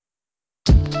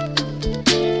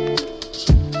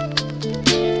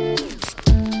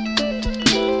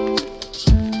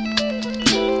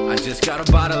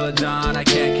done, I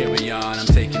can't carry on. I'm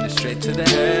taking it straight to the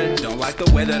head. Don't like the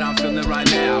way that I'm feeling right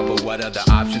now, but what other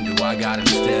option do I got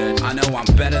instead? I know I'm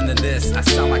better than this, I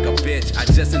sound like a bitch. I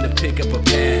just need to pick up a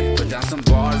pen, put down some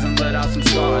bars and let out some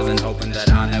scars, and hoping that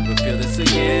I'll never feel this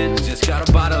again. Just got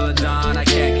a bottle of Dawn, I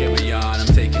can't carry on. I'm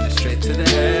taking it straight to the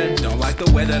head. Don't like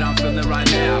the way that I'm feeling right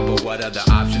now, but what other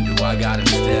option do I got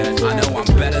instead? I know I'm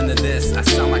better than this, I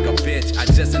sound like a bitch. I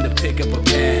just need to pick up a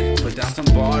pen, put down some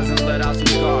bars and let out some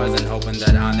scars, and hoping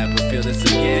that I'll never feel this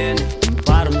again.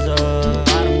 Bottoms up,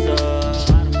 bottoms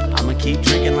up. I'ma keep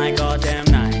drinking like all damn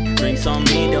night. Drinks on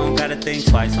me, don't gotta think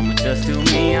twice. I'ma just do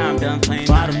me, I'm done playing.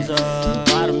 Bottoms up,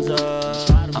 bottoms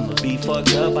up. I'ma be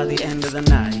fucked up by the end of the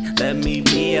night. Let me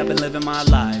be, I've been living my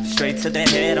life. Straight to the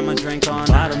head, I'ma drink on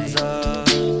bottoms up.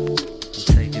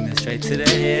 I'm taking it straight to the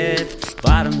head.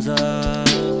 Bottoms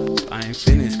up. I ain't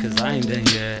finished cause I ain't done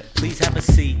yet. Please have a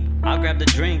seat, I'll grab the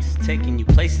drinks, taking you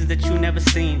places that you never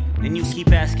seen. And you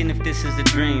keep asking if this is a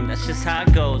dream. That's just how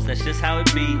it goes, that's just how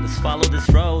it be. Let's follow this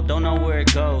road, don't know where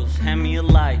it goes. Hand me a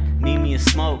light, need me a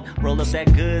smoke. Roll up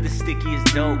that good, as sticky as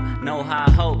dope. No high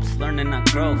hopes, learning not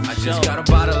growth. I just got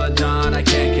a bottle of Dawn, I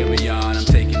can't carry on. I'm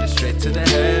taking it straight to the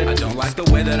head. I don't like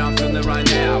the way that I'm feeling right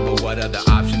now, but what other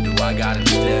option do I got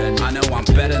instead? I know I'm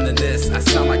better than this, I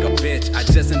sound like a bitch. I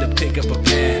just need to pick up a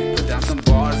pen, put down some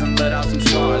bars and let out some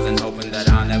scars, and hoping that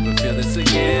I'll never feel this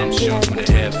again. I'm shooting from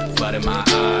the hip, blood in my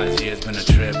eyes. Yeah, it's been a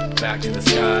trip, back to the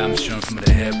sky. I'm shooting from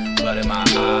the hip, blood in my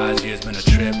eyes. Yeah, it's been a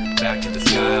trip, back to the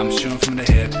sky. I'm shooting from the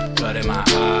hip, blood in my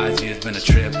eyes. Yeah, it's been a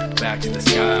trip, back to the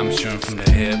sky. I'm shooting from the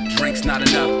hip. Drinks not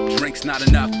enough, drinks not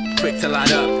enough. Quick to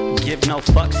light up, give no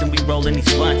fucks and we rolling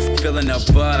these blunts. feeling a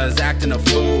buzz, acting a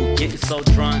fool. Getting so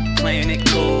drunk, playing it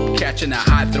cool. Catching a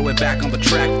high, throw it back on the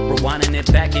track. Rewinding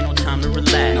it back, ain't no time to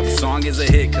relax. Now the song is a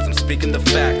hit cause I'm speaking the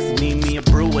facts. Need me a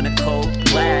brew and a cold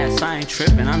glass. I ain't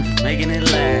tripping, I'm just making it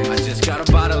last. I just got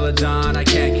a bottle of Dawn, I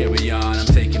can't carry on. I'm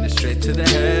taking it straight to the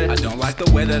head. I don't like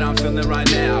the way that I'm feeling right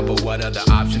now, but what other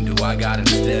option do I got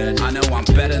instead? I know I'm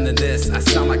better than this, I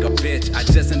sound like a bitch. I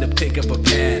just need to pick up a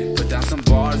pen, put down some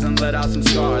bars and let out some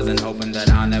scars, and hoping that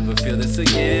I'll never feel this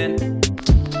again.